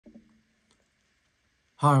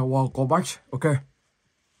Hi, welcome back. Okay.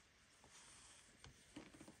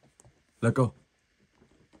 Let's go.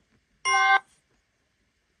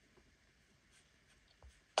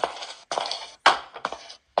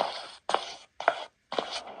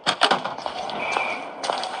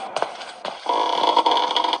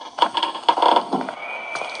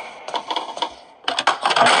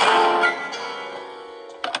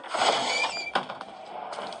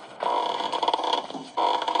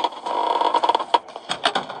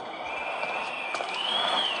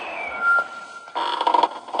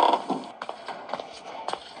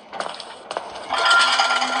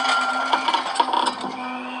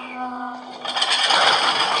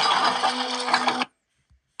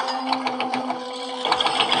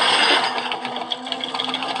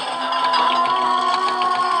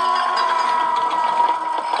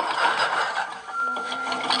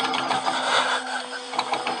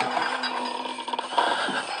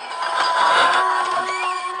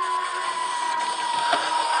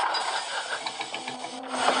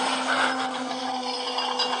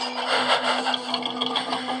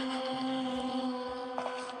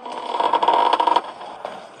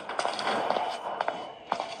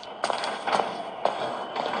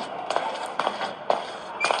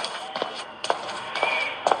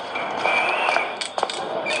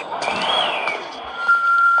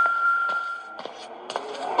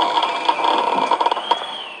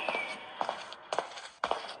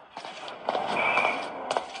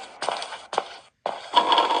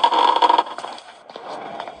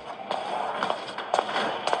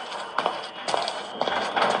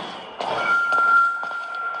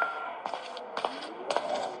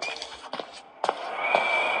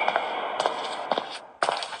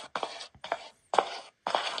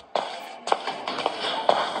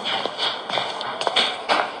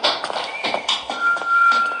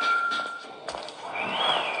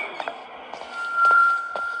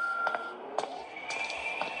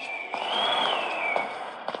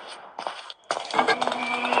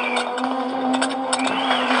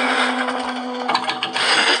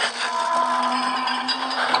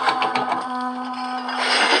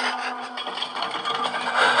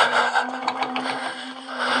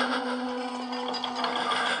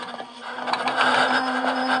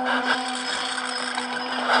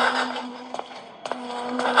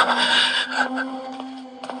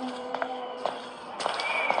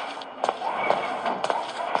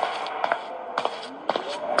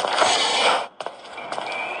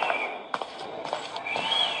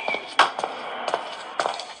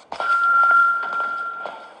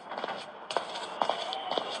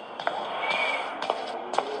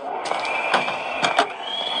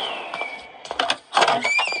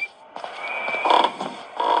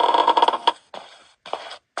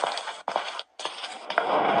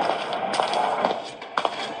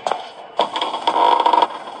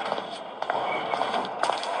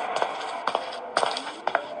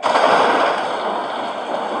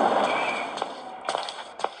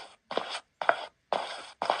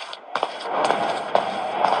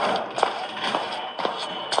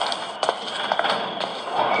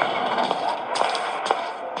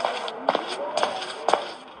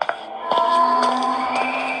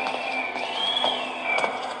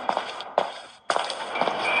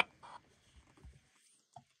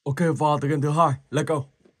 Ok, vào từ game thứ hai. Let's go.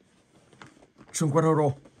 Xung quanh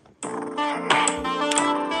hero.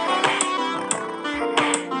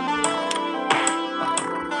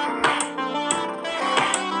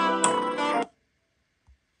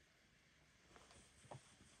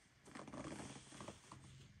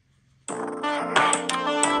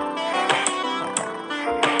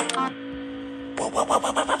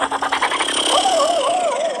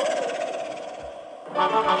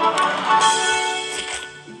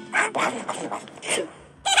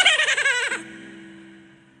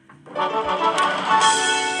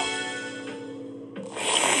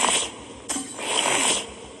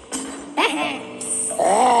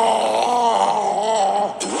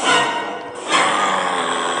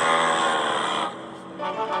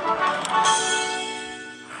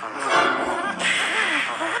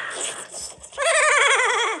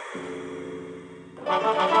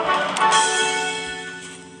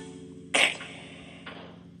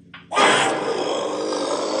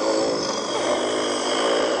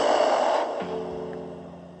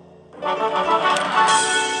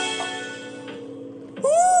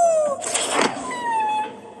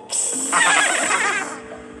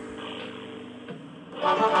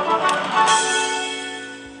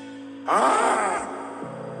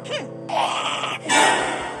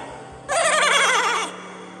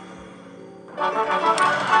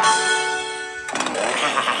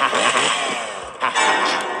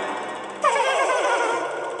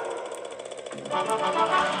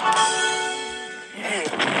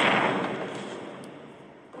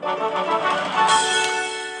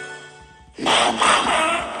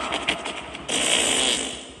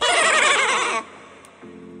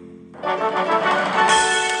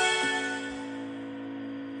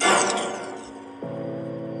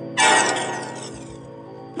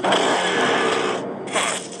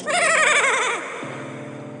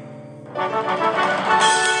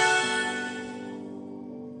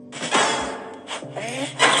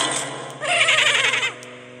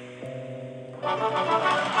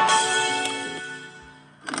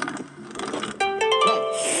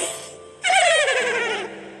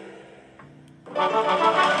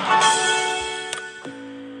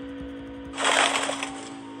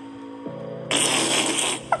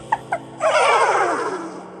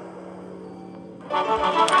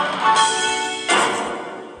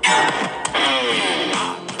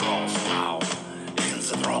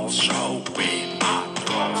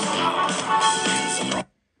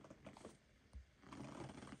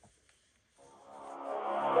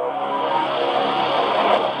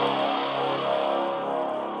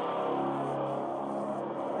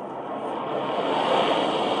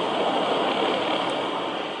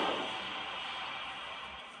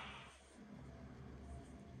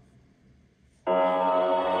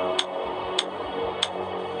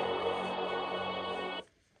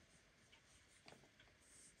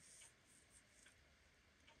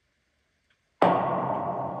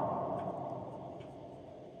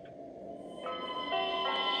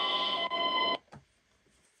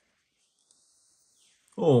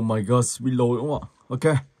 Oh my god, bị lỗi đúng không ạ?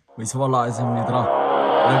 Ok, mình sẽ vào lại xem như thế nào.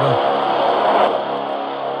 Let's go.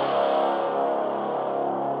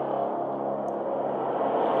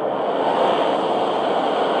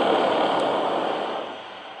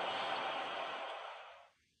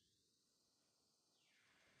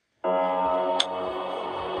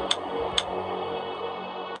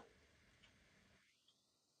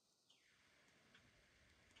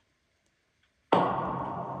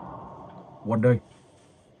 One day.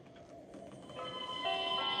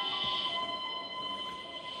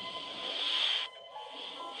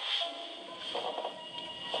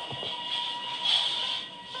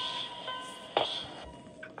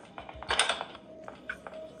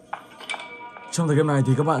 Trong thời game này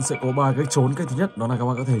thì các bạn sẽ có 3 cách trốn. Cách thứ nhất đó là các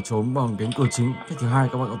bạn có thể trốn bằng cánh cửa chính. Cách thứ hai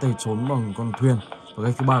các bạn có thể trốn bằng con thuyền. Và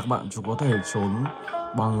cách thứ ba các bạn chỉ có thể trốn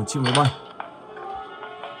bằng chiếc máy bay.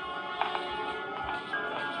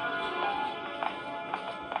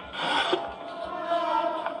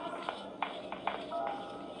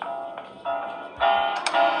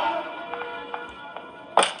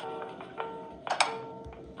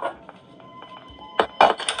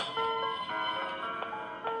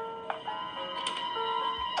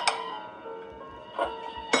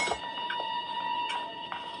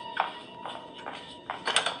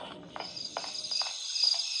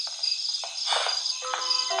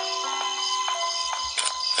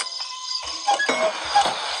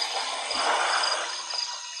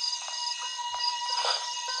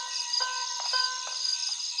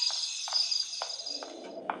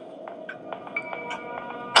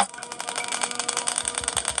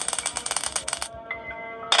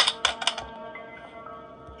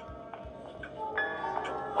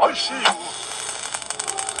 I see you.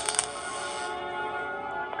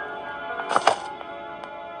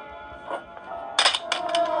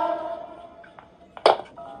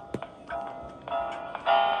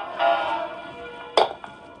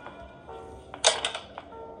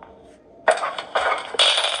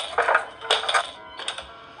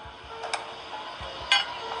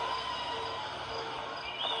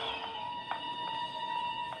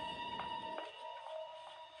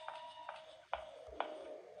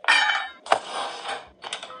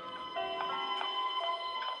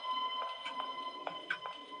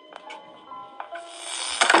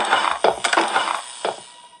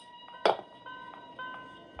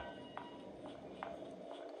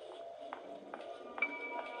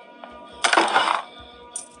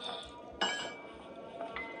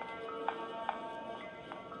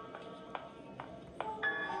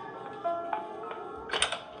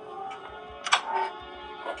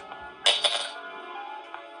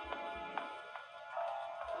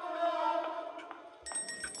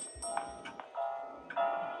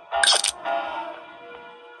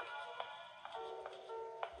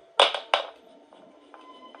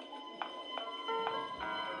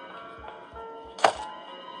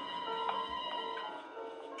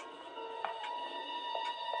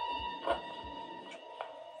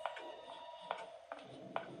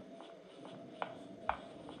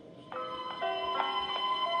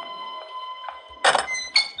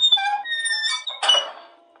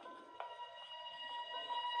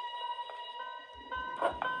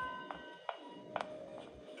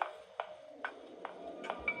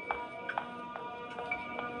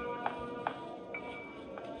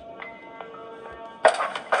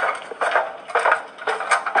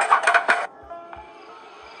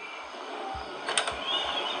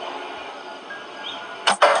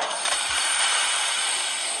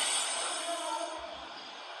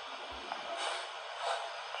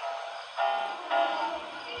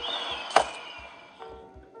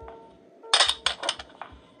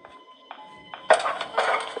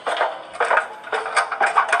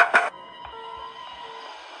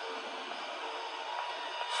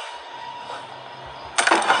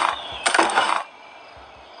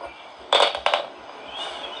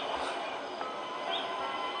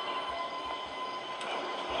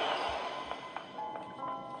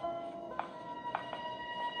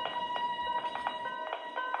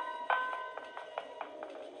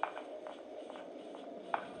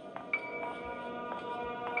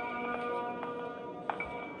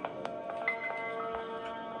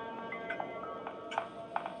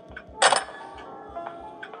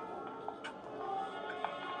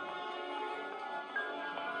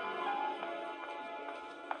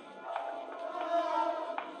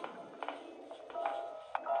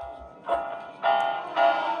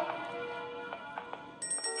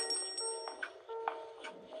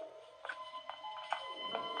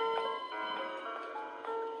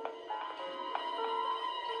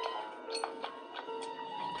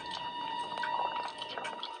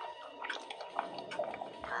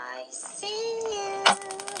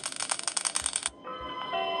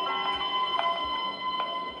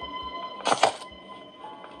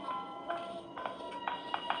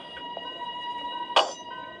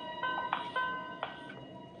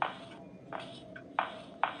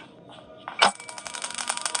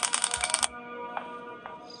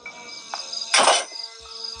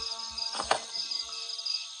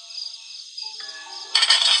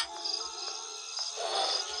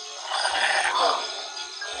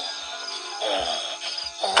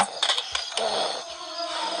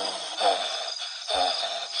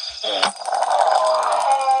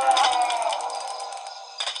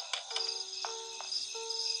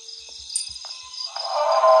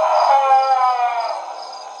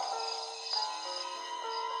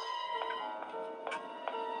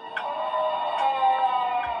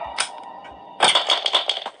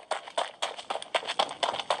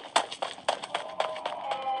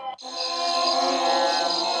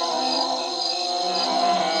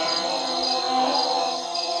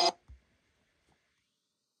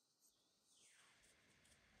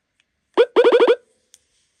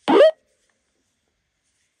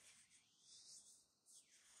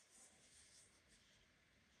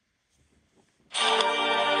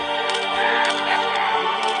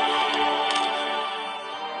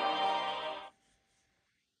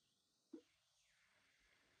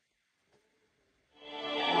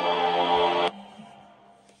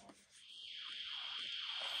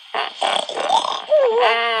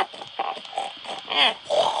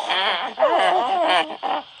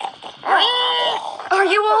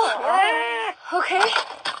 okay?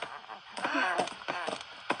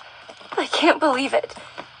 I can't believe it.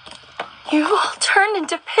 You all turned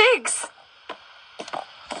into pigs.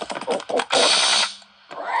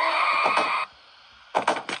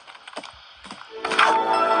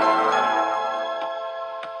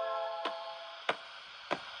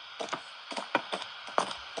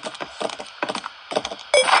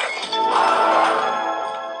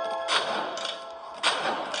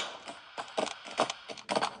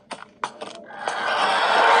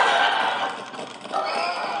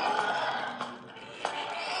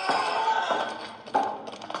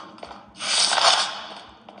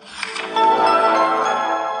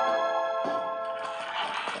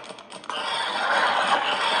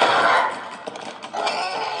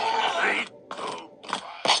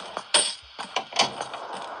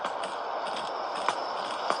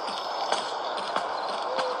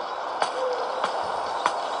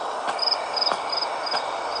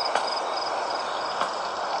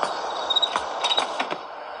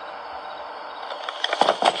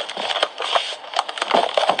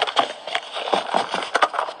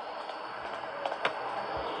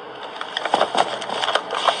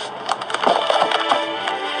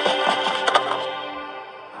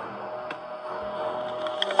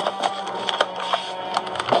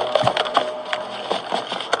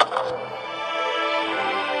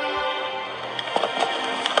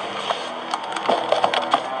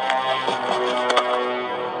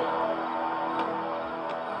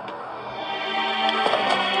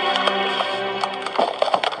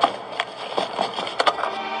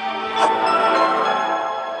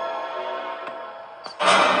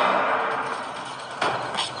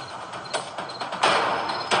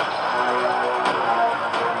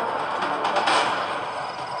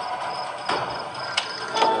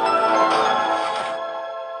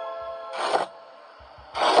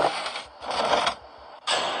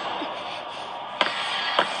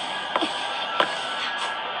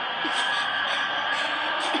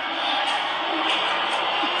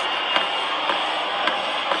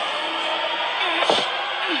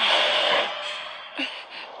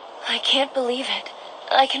 I can't believe it.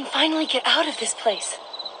 I can finally get out of this place.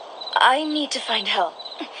 I need to find help.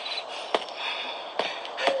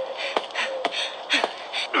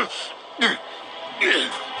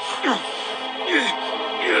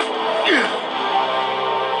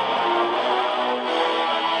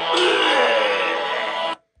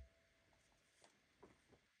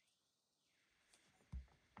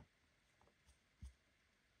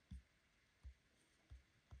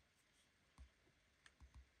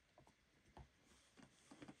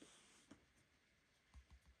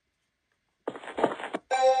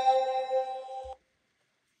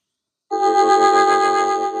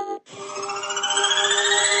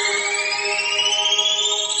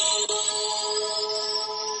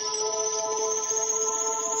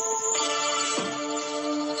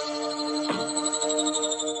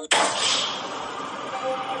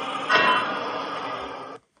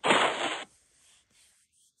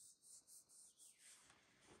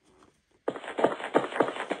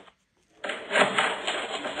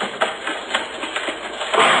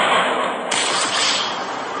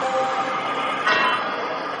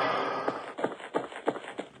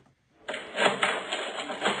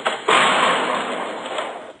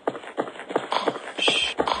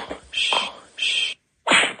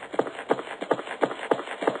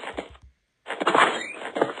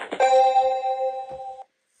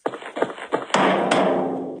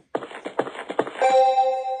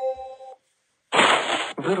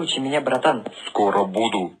 Выручи меня, братан. Скоро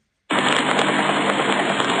буду.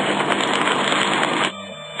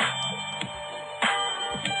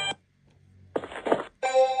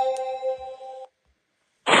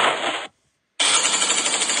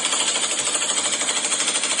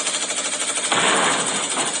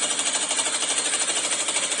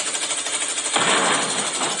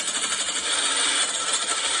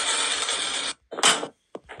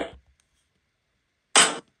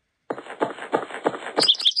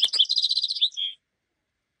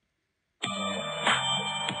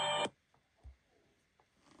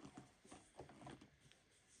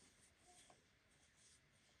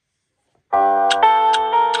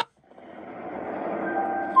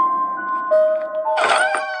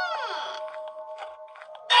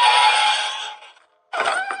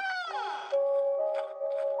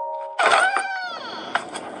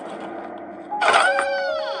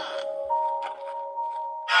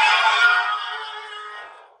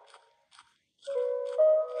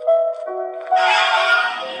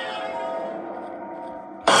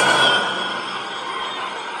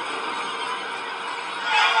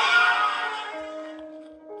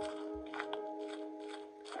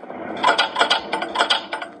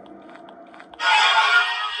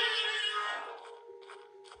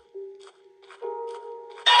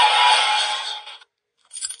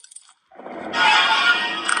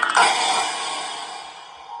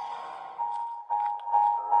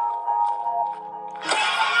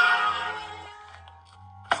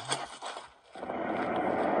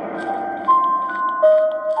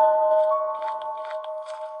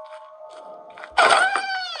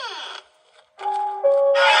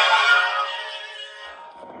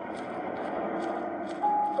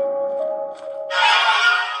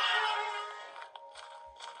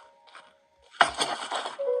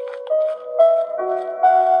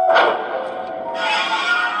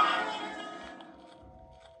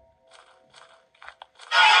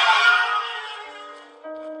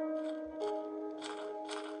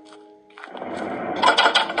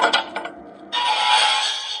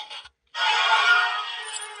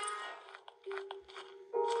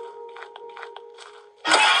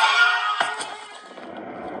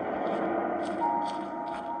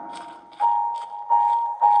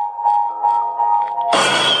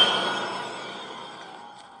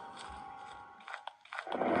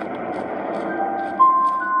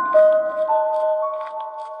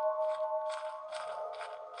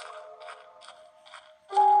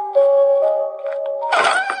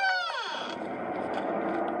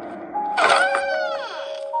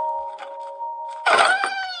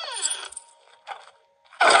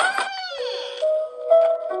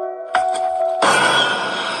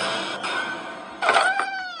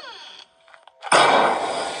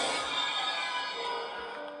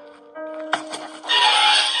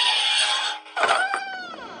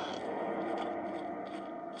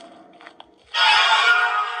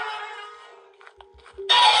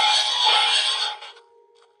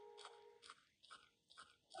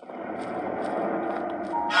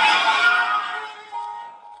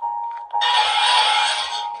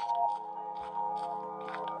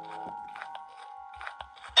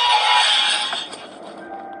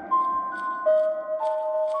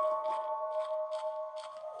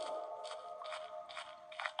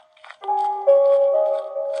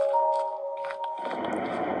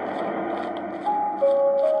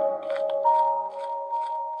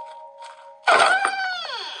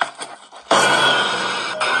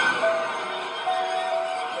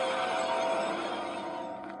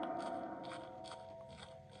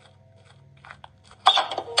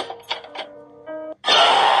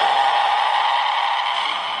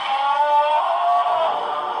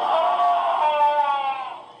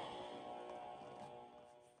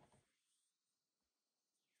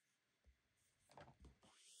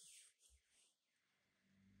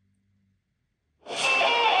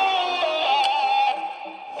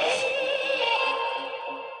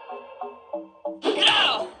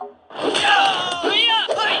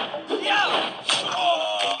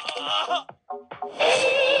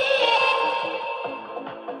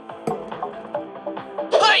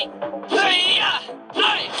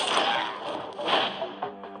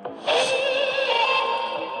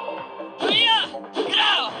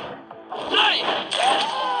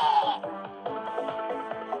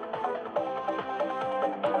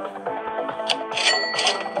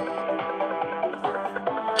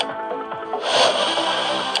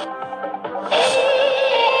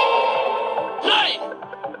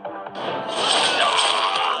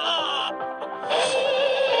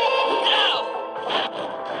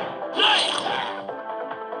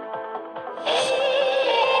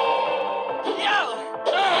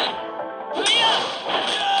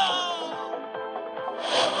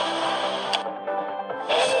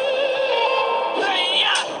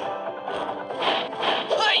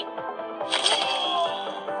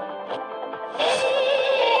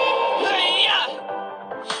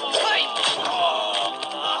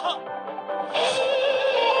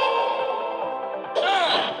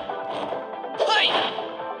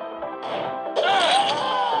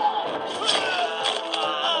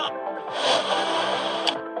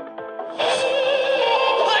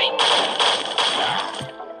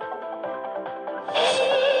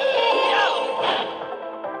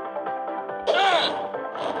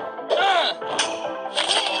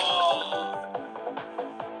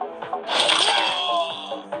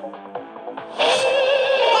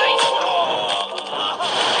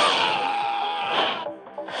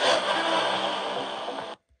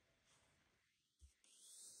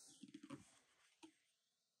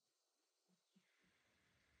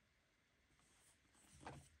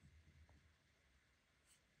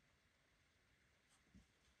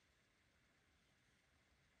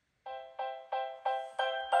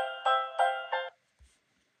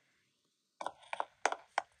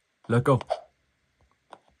 Let go.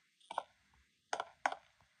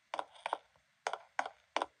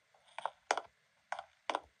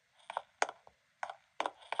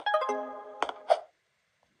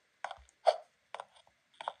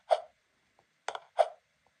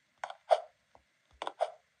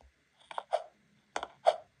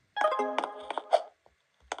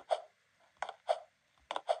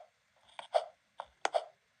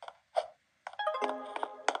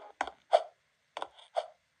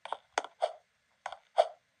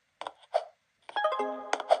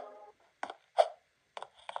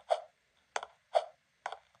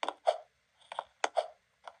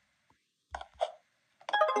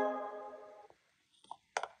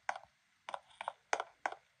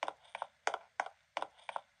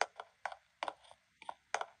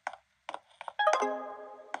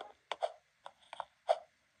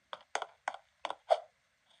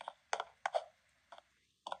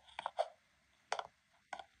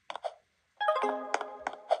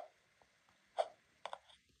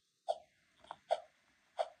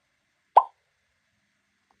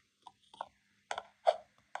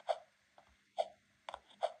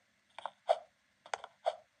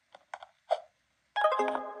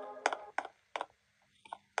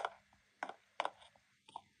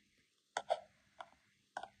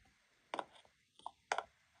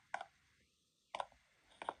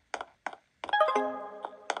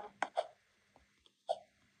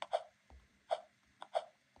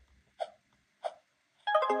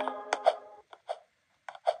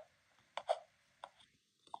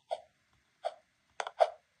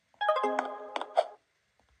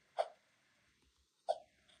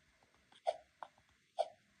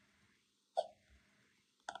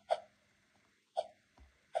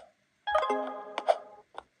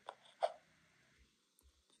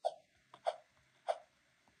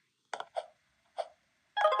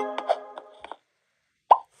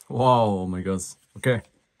 Wow, oh my god. Ok.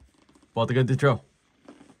 Vào tới kênh tiếp theo.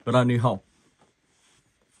 Các bạn đi học.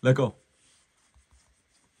 Let's go.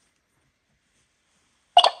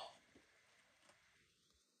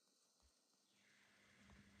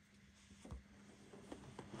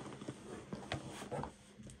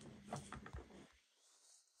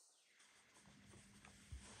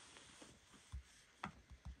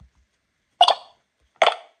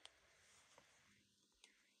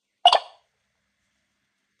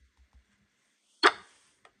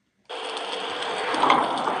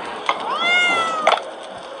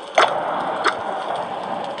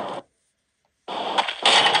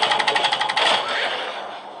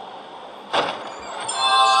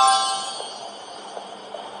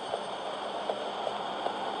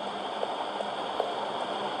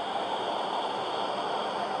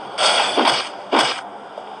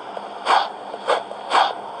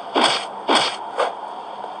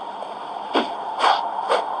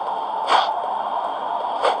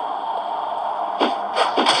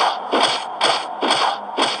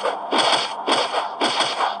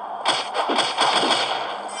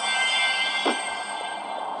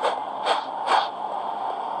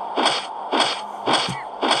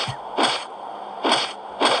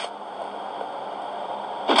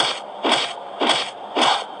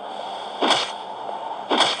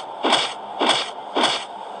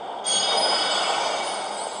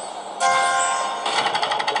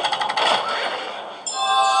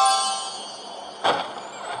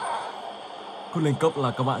 Cứ lên cấp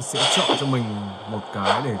là các bạn sẽ chọn cho mình một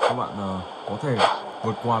cái để các bạn có thể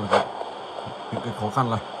vượt qua được những cái khó khăn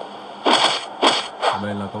này. Ở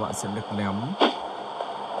đây là các bạn sẽ được ném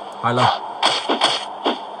 2 lần.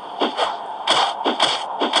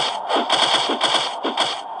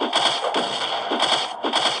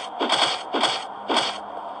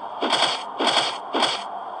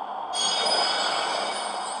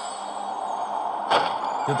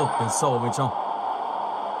 Tiếp tục tiến sâu bên trong.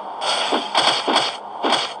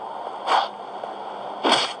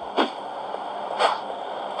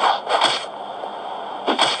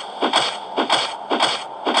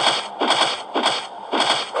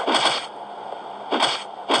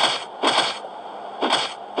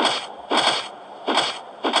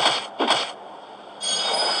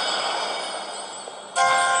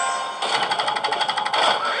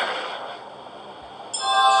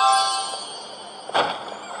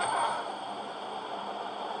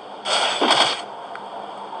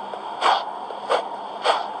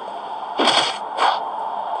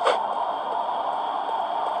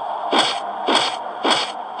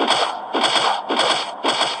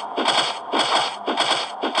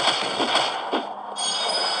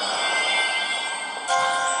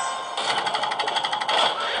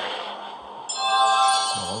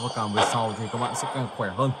 Càng về sau thì các bạn sẽ càng khỏe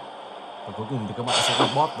hơn. Và cuối cùng thì các bạn sẽ gặp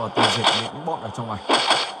boss và tiêu diệt những boss ở trong này.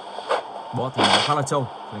 Boss thì nó khá là trâu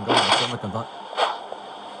nên các bạn sẽ phải cẩn thận.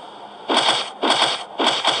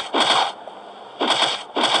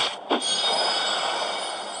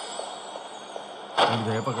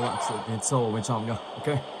 Như thế và các bạn sẽ tiến sâu ở bên trong nha.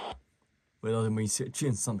 Ok. Bây giờ thì mình sẽ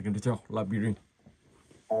chuyển sang cái tiếp theo, Labirin.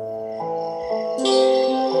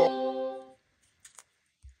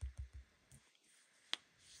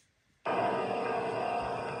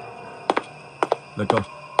 Let's go.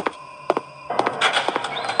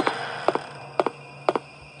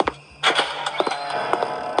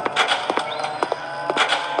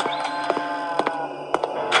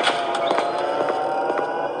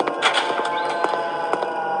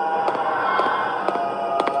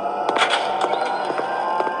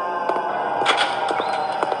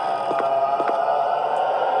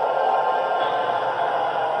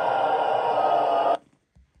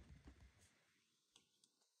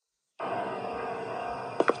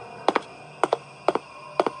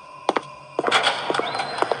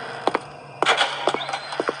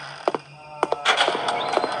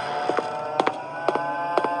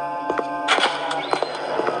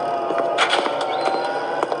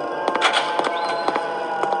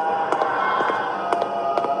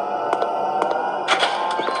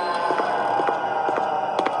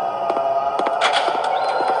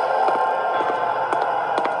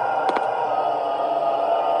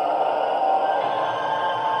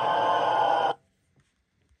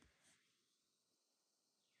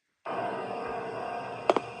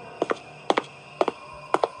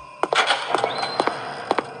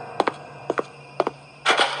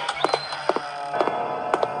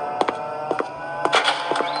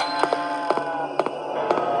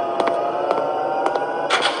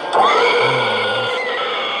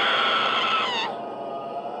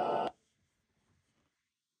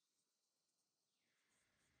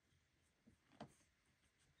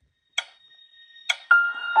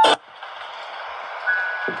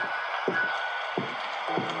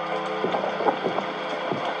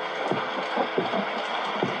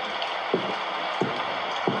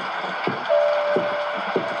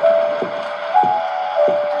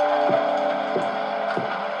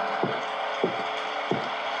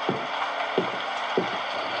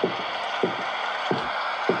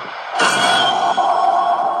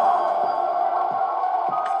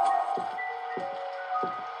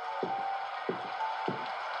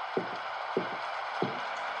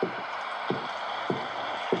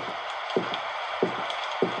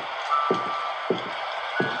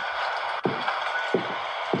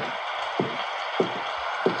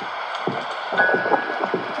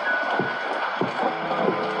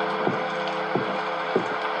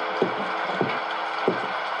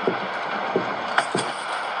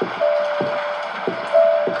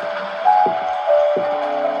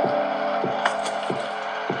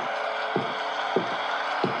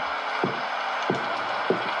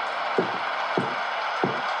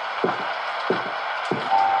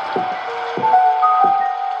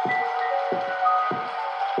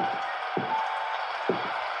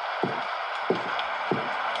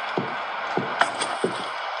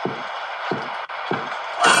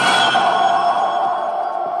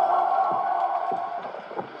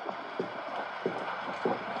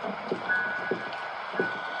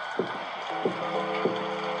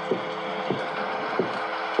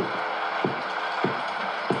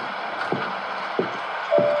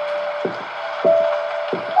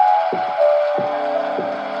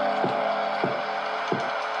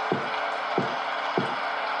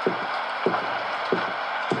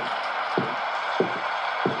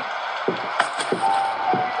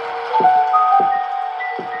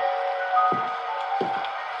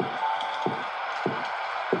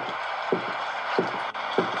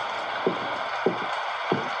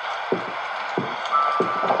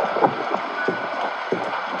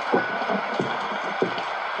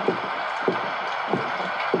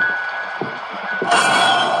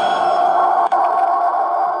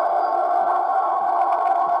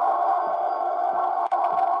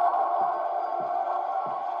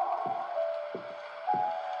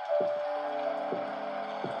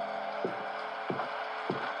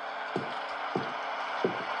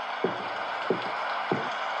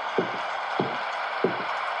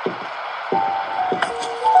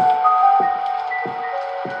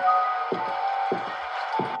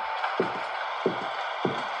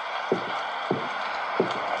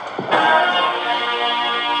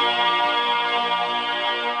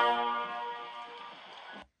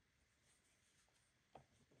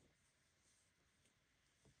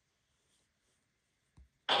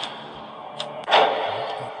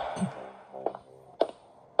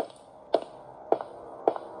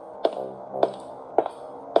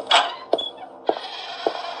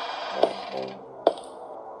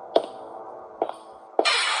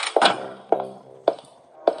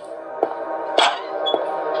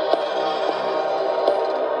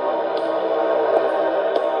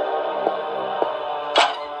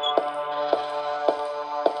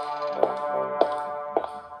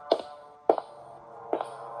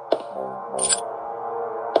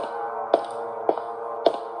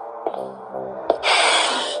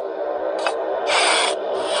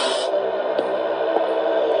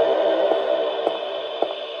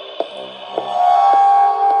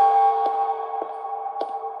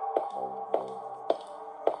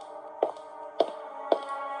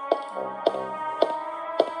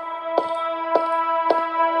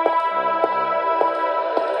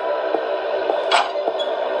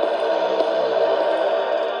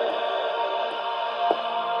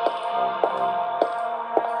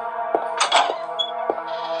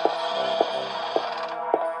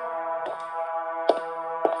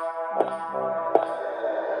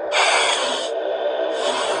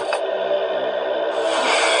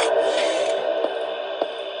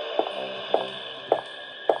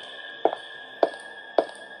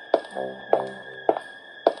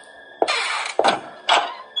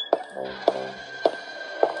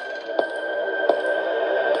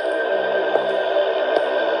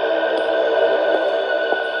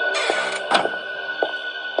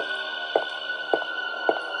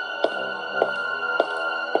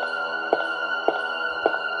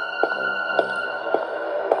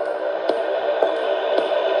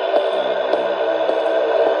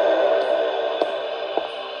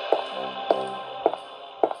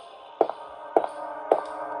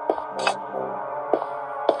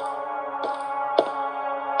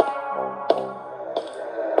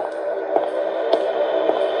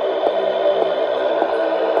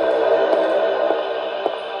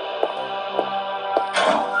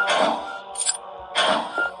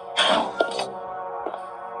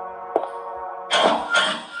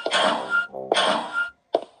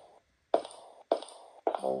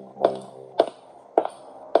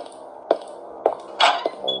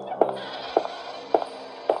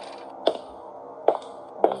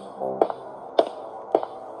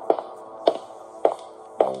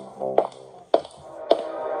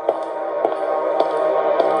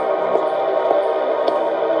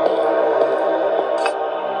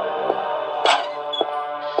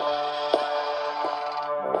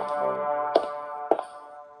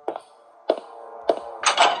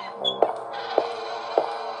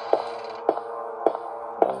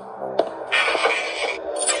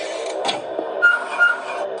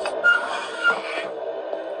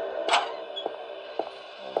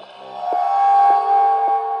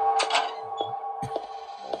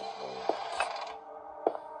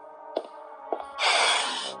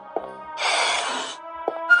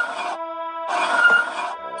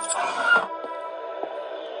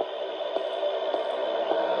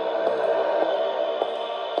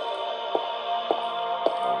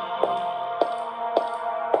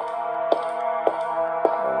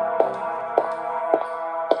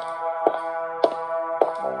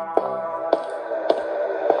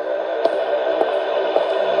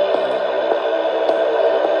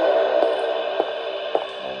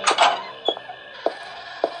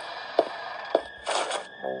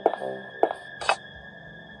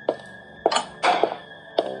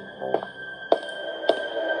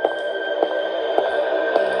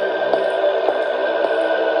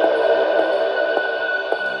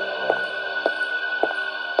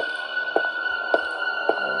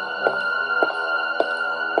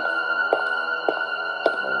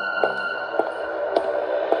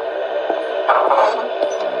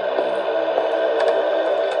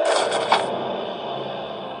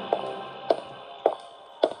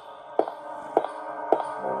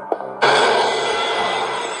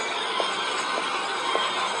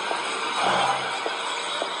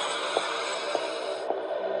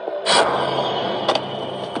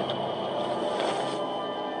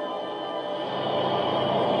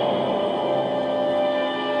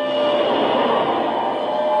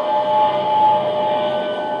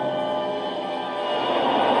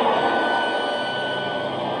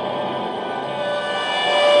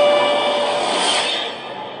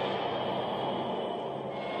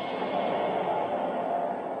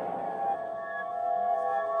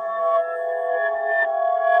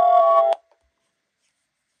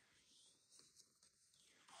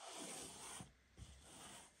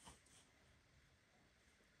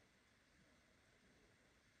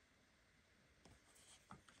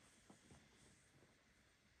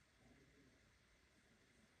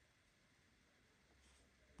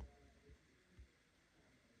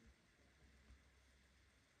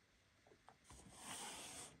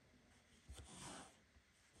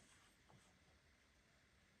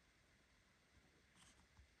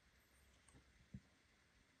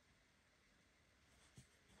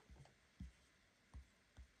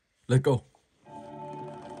 Let's go.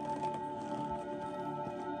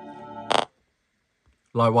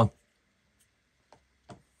 Live one.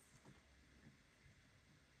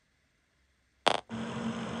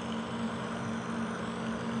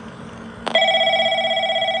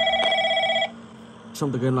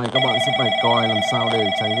 Trong tựa game này các bạn sẽ phải coi làm sao để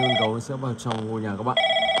tránh những con gấu nó sẽ vào trong ngôi nhà các bạn.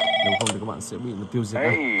 Nếu không thì các bạn sẽ bị nó tiêu diệt.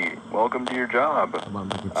 Hey, welcome to your job. Các bạn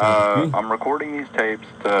phải kiểm tra thật kỹ. I'm recording these tapes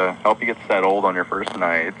to help you get settled on your first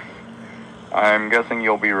nights. I'm guessing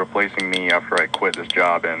you'll be replacing me after I quit this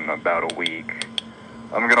job in about a week.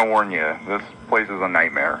 I'm gonna warn you, this place is a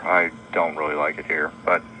nightmare. I don't really like it here,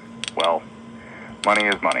 but, well, money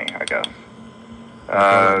is money, I guess.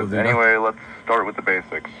 Anyway, let's start with the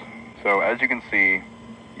basics. So, as you can see,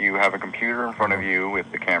 you have a computer in front of you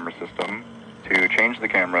with the camera system. To change the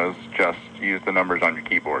cameras, just use the numbers on your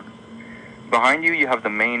keyboard. Behind you have the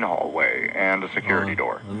main hallway and a security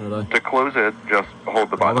door. To close it, just hold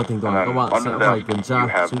the button, and then under that, you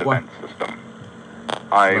have the vent system.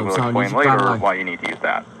 I will explain later why you need to use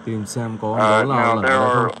that. Now, there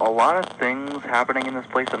are a lot of things happening in this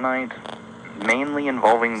place at night, mainly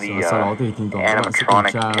involving the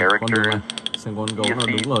animatronic characters. You see,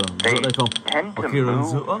 they tend to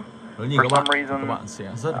move. For some reason,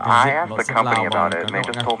 I asked the company about it, and they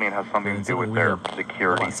just told me it has something to do with their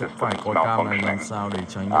security systems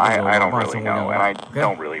malfunctioning. I don't really know, and I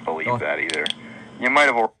don't really believe that either. You might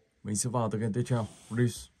have... Mình sẽ vào tựa game tiếp theo.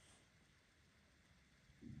 Release.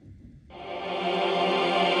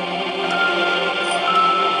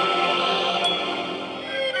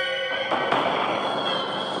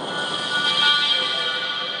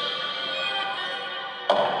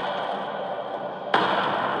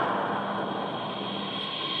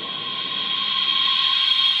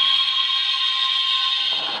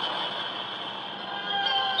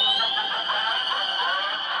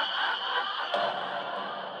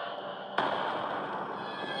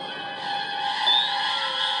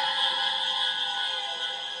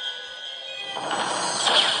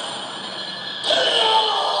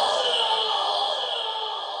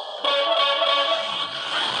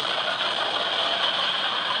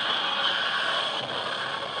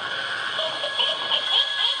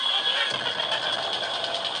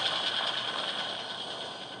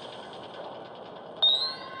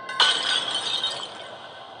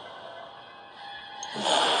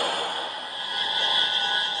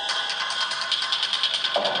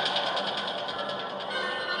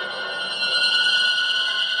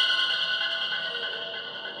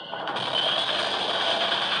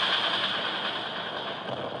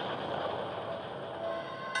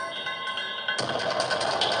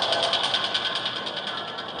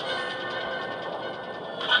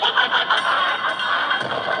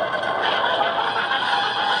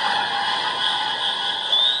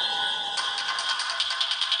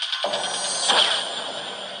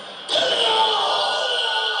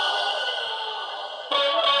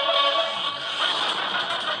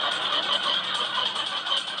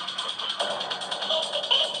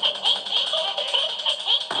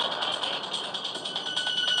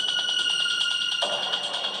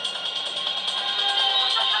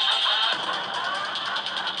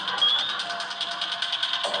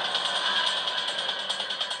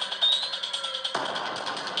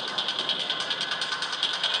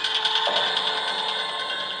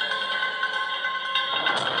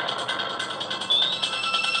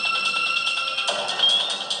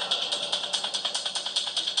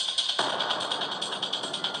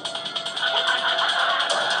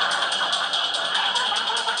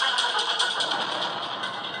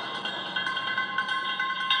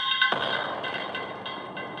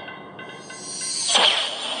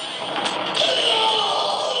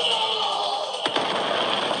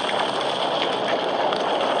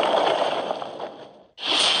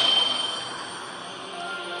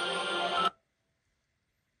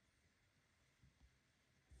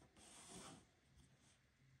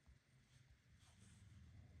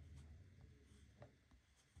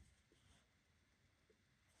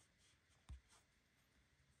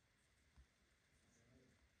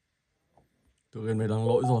 Tựa game này đang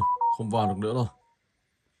lỗi rồi, không vào được nữa rồi.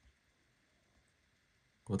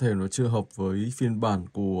 Có thể nó chưa hợp với phiên bản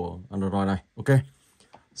của Android này. Ok.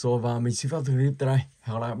 Rồi và mình xin phép dừng clip tại đây.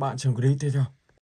 Hẹn gặp lại các bạn trong clip tiếp theo.